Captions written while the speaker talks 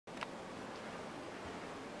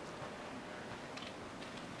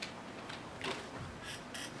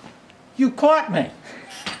You caught me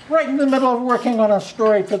right in the middle of working on a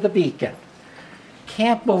story for the Beacon.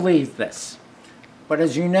 Can't believe this. But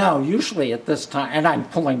as you know, usually at this time, and I'm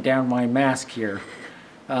pulling down my mask here,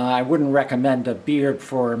 I wouldn't recommend a beard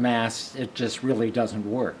for a mask. It just really doesn't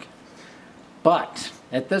work. But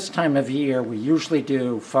at this time of year, we usually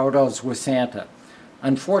do photos with Santa.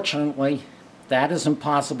 Unfortunately, that isn't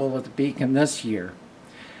possible at the Beacon this year.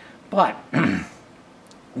 But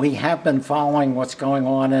we have been following what's going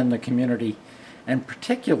on in the community, and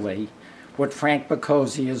particularly what Frank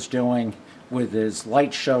Bacozzi is doing with his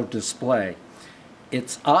light show display.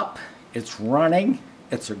 It's up, it's running,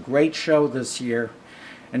 it's a great show this year,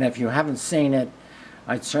 and if you haven't seen it,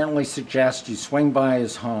 I'd certainly suggest you swing by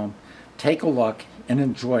his home, take a look, and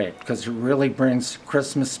enjoy it, because it really brings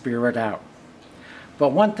Christmas spirit out.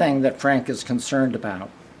 But one thing that Frank is concerned about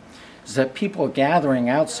is that people gathering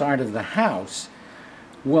outside of the house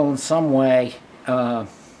will in some way,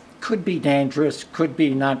 could be dangerous, could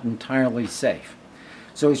be not entirely safe.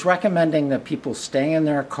 So he's recommending that people stay in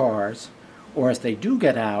their cars, or if they do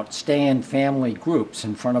get out, stay in family groups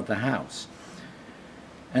in front of the house.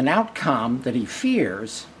 An outcome that he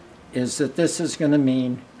fears is that this is going to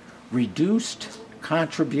mean reduced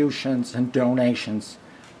contributions and donations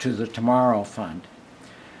to the Tomorrow Fund.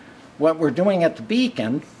 What we're doing at the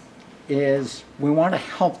Beacon is we want to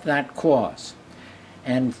help that cause.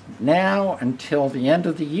 And now until the end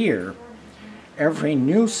of the year, every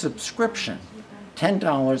new subscription,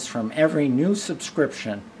 $10 from every new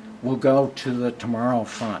subscription, will go to the Tomorrow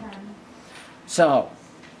Fund. So,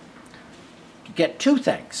 you get two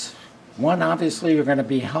things. One, obviously, you're going to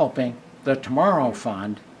be helping the Tomorrow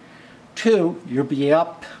Fund. Two, you'll be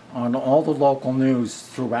up on all the local news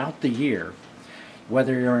throughout the year,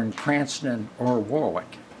 whether you're in Cranston or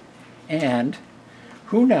Warwick. And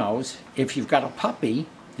who knows, if you've got a puppy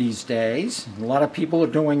these days, a lot of people are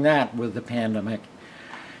doing that with the pandemic,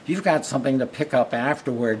 you've got something to pick up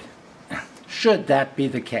afterward, should that be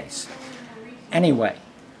the case. Anyway,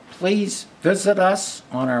 please visit us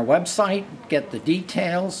on our website, get the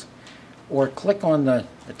details, or click on the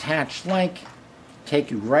attached link,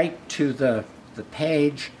 take you right to the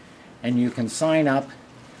page, and you can sign up,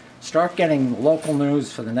 start getting local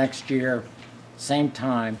news for the next year, same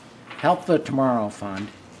time, help the Tomorrow Fund,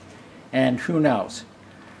 and who knows,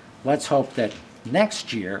 let's hope that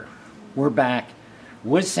next year we're back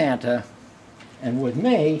with Santa and with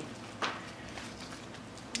me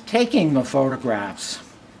taking the photographs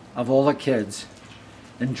of all the kids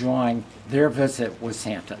enjoying their visit with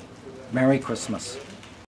Santa. Merry Christmas.